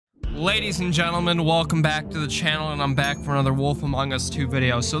Ladies and gentlemen, welcome back to the channel, and I'm back for another Wolf Among Us 2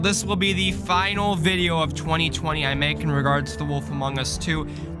 video. So this will be the final video of 2020 I make in regards to Wolf Among Us 2.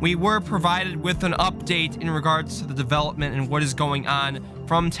 We were provided with an update in regards to the development and what is going on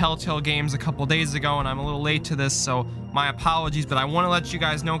from Telltale Games a couple days ago, and I'm a little late to this, so my apologies, but I want to let you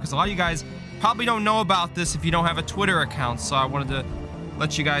guys know, because a lot of you guys probably don't know about this if you don't have a Twitter account, so I wanted to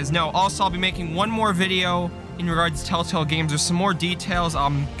let you guys know. Also, I'll be making one more video in regards to Telltale Games. There's some more details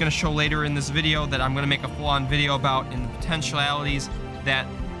I'm going to show later in this video that I'm going to make a full-on video about, and the potentialities that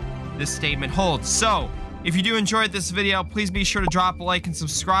this statement holds. So, if you do enjoy this video, please be sure to drop a like and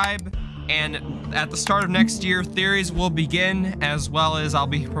subscribe. And at the start of next year, theories will begin, as well as I'll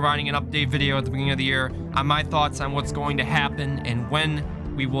be providing an update video at the beginning of the year on my thoughts on what's going to happen and when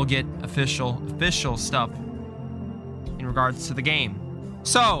we will get official stuff in regards to the game.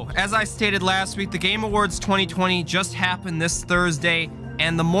 So, as I stated last week, the Game Awards 2020 just happened this Thursday,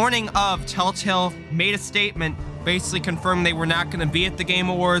 and the morning of, Telltale made a statement basically confirming they were not going to be at the Game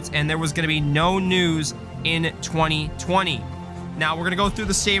Awards and there was going to be no news in 2020. Now, we're going to go through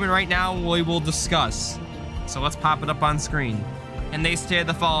the statement right now and we will discuss. So let's pop it up on screen. And they stated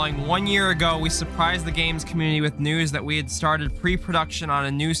the following: 1 year ago, we surprised the games community with news that we had started pre-production on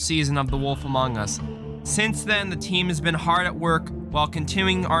a new season of The Wolf Among Us. Since then, the team has been hard at work while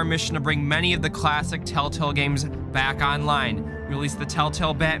continuing our mission to bring many of the classic Telltale games back online. We released the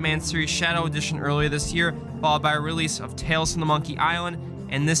Telltale Batman series Shadow Edition earlier this year, followed by a release of Tales from the Monkey Island,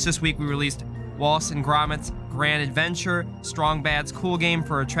 and this week we released Wallace and Gromit's Grand Adventure, Strong Bad's Cool Game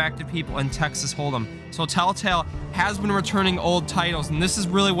for Attractive People, and Texas Hold'em. So Telltale has been returning old titles, and this is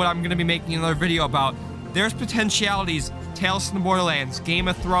really what I'm going to be making another video about. There's potentialities: Tales from the Borderlands, Game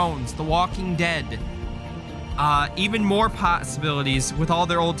of Thrones, The Walking Dead. Even more possibilities with all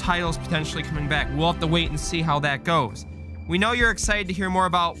their old titles potentially coming back. We'll have to wait and see how that goes. We know you're excited to hear more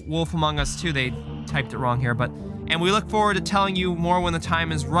about Wolf Among Us 2. They typed it wrong here, and we look forward to telling you more when the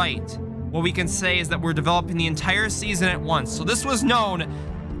time is right. What we can say is that we're developing the entire season at once. So this was known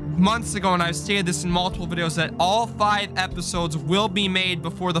months ago, and I've stated this in multiple videos, that all 5 episodes will be made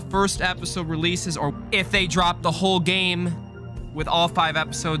before the first episode releases, or if they drop the whole game with all 5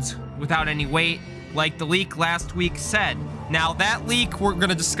 episodes without any wait, like the leak last week said. Now, that leak we're going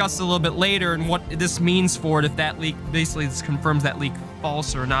to discuss a little bit later, and what this means for it. If that leak basically just confirms that leak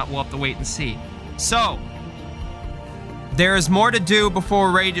false or not, we'll have to wait and see. So, there is more to do before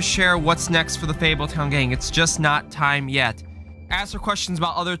we're ready to share what's next for the Fabletown gang. It's just not time yet. As for questions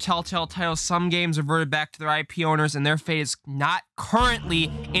about other Telltale titles, some games reverted back to their IP owners, and their fate is not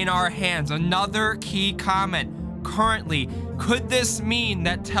currently in our hands. Another key comment: currently. Could this mean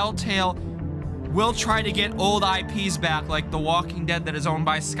that Telltale will try to get old IPs back, like The Walking Dead, that is owned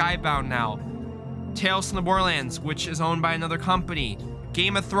by Skybound now, Tales from the Borderlands, which is owned by another company,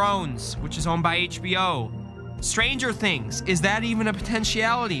 Game of Thrones, which is owned by HBO, Stranger Things? Is that even a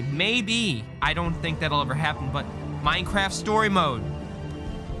potentiality? Maybe. I don't think that'll ever happen, but Minecraft Story Mode.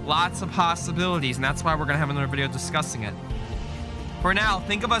 Lots of possibilities, and that's why we're going to have another video discussing it. For now,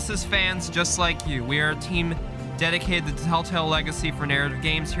 think of us as fans just like you. We are a team dedicated to the Telltale legacy for narrative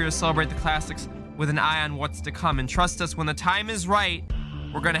games, here to celebrate the classics with an eye on what's to come. And trust us, when the time is right,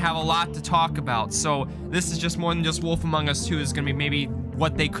 we're going to have a lot to talk about. So this is just more than just Wolf Among Us 2. Is going to be maybe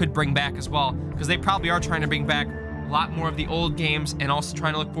what they could bring back as well, because they probably are trying to bring back a lot more of the old games, and also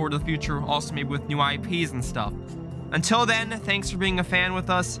trying to look forward to the future, also maybe with new IPs and stuff. Until then, thanks for being a fan with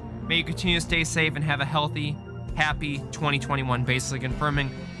us. May you continue to stay safe and have a healthy, happy 2021, basically confirming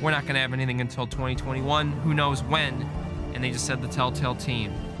we're not going to have anything until 2021. Who knows when? And they just said the Telltale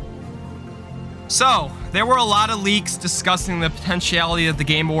team. So, there were a lot of leaks discussing the potentiality that the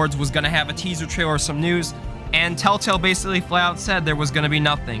Game Awards was going to have a teaser trailer or some news, and Telltale basically flat out said there was going to be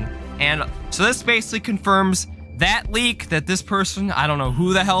nothing. And so this basically confirms that leak, that this person, I don't know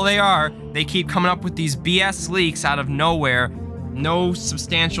who the hell they are, they keep coming up with these BS leaks out of nowhere. No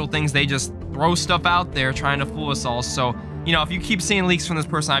substantial things, they just throw stuff out there trying to fool us all. So, you know, if you keep seeing leaks from this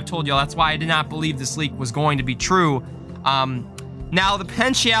person, I've told you, that's why I did not believe this leak was going to be true. Now, the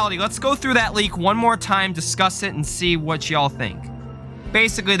potentiality, let's go through that leak one more time, discuss it, and see what y'all think.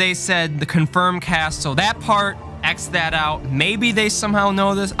 Basically, they said the confirmed cast, so that part, X that out. Maybe they somehow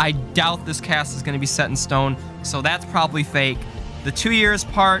know this. I doubt this cast is going to be set in stone, so that's probably fake. The 2 years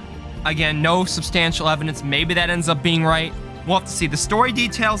part, again, no substantial evidence. Maybe that ends up being right. We'll have to see. The story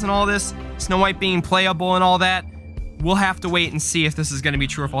details and all this, Snow White being playable and all that, we'll have to wait and see if this is going to be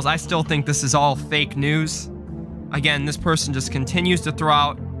true or false. I still think this is all fake news. Again, this person just continues to throw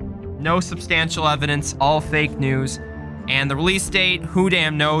out no substantial evidence, all fake news. And the release date, who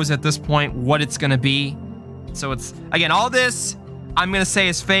damn knows at this point what it's going to be. So it's, again, all this I'm going to say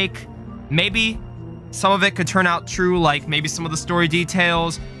is fake. maybe some of it could turn out true, like maybe some of the story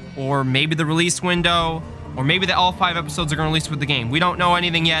details, or maybe the release window, or maybe that all 5 episodes are going to release with the game. We don't know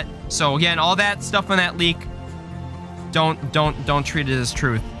anything yet. So again, all that stuff on that leak, don't treat it as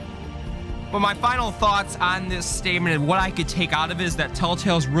truth. But my final thoughts on this statement and what I could take out of it is that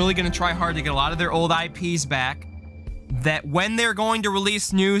Telltale's really going to try hard to get a lot of their old IPs back. That when they're going to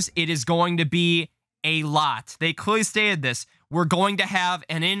release news, it is going to be a lot. They clearly stated this. We're going to have,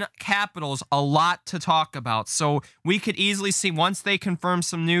 and in capitals, a lot to talk about. So we could easily see, once they confirm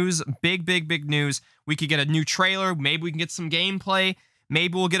some news, big news, we could get a new trailer. Maybe we can get some gameplay.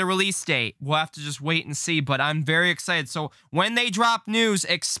 Maybe we'll get a release date. We'll have to just wait and see, but I'm very excited. So when they drop news,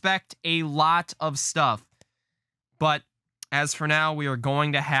 expect a lot of stuff. But as for now, we are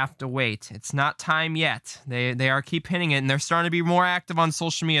going to have to wait. It's not time yet. They are keep hitting it, and they're starting to be more active on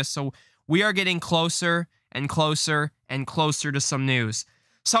social media. So we are getting closer and closer and closer to some news.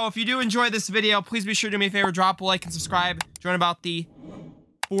 So if you do enjoy this video, please be sure to do me a favor, drop a like and subscribe. Join about the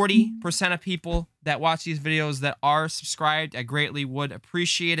 40% of people that watch these videos that are subscribed. I greatly would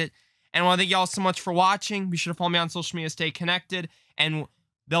appreciate it. And I want to thank y'all so much for watching. Be sure to follow me on social media, stay connected, and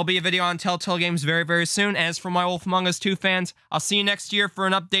there'll be a video on Telltale Games very soon. As for my Wolf Among Us 2 fans, I'll see you next year for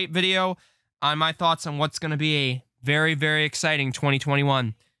an update video on my thoughts on what's going to be a very exciting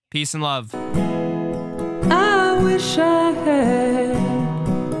 2021. Peace and love. I wish I had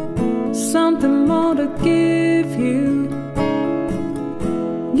something more to give you.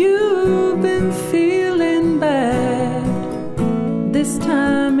 You've been feeling bad this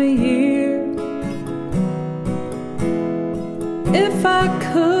time of year. If I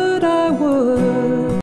could